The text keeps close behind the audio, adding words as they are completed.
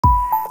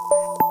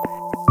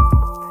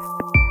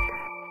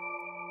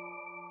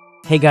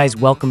Hey guys,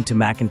 welcome to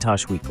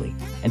Macintosh Weekly,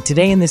 and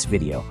today in this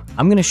video,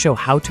 I'm going to show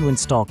how to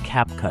install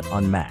CapCut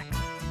on Mac.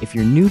 If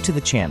you're new to the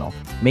channel,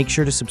 make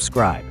sure to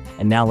subscribe,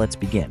 and now let's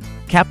begin.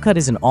 CapCut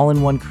is an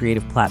all-in-one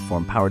creative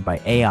platform powered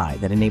by AI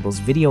that enables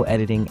video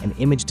editing and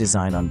image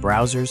design on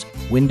browsers,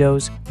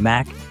 Windows,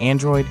 Mac,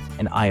 Android,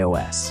 and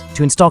iOS.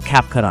 To install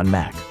CapCut on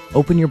Mac,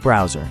 open your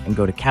browser and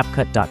go to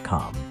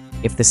CapCut.com.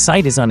 If the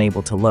site is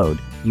unable to load,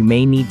 you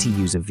may need to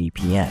use a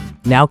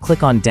VPN. Now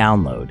click on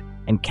Download,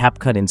 and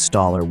CapCut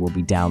installer will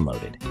be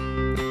downloaded.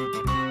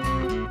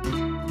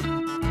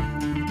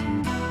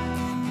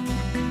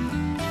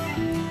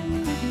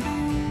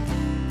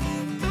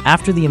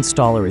 After the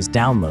installer is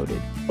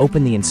downloaded,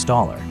 open the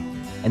installer,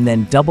 and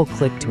then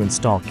double-click to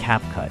install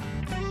CapCut,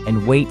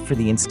 and wait for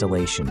the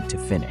installation to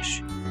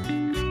finish.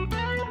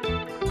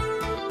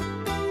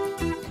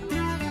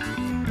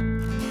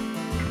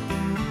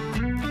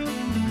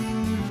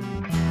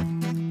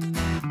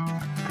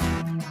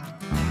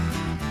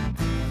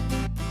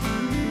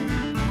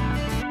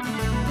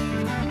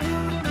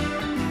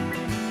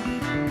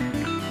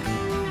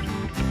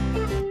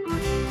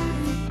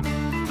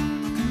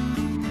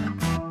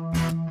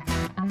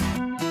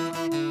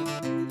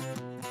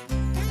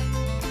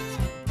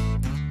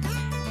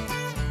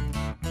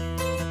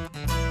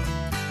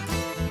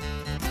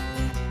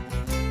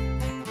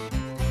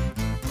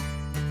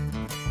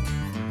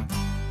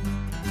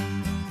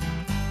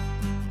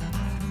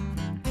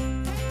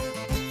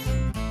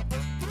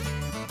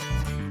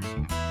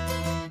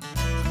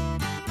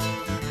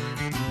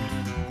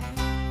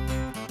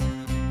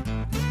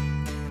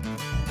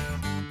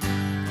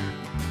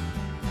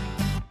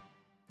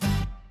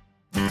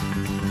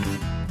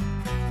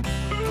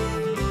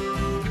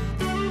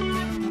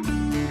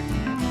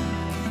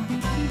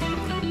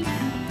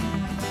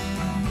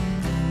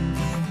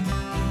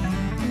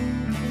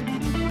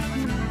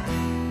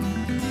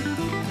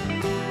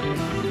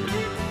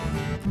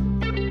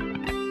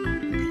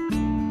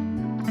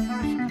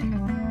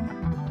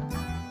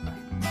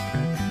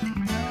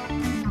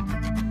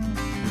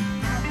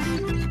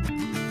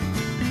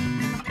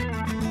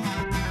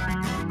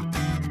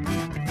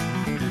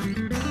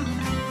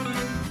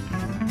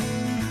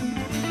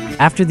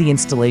 After the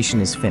installation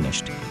is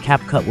finished,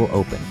 CapCut will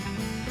open.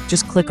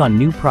 Just click on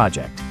New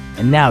Project,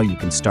 and now you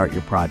can start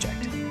your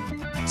project.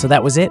 So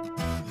that was it.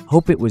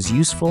 Hope it was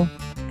useful.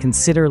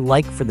 Consider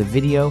like for the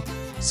video,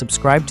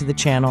 subscribe to the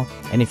channel,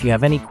 and if you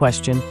have any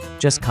question,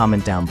 just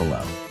comment down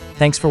below.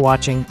 Thanks for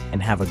watching,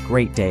 and have a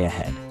great day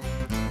ahead.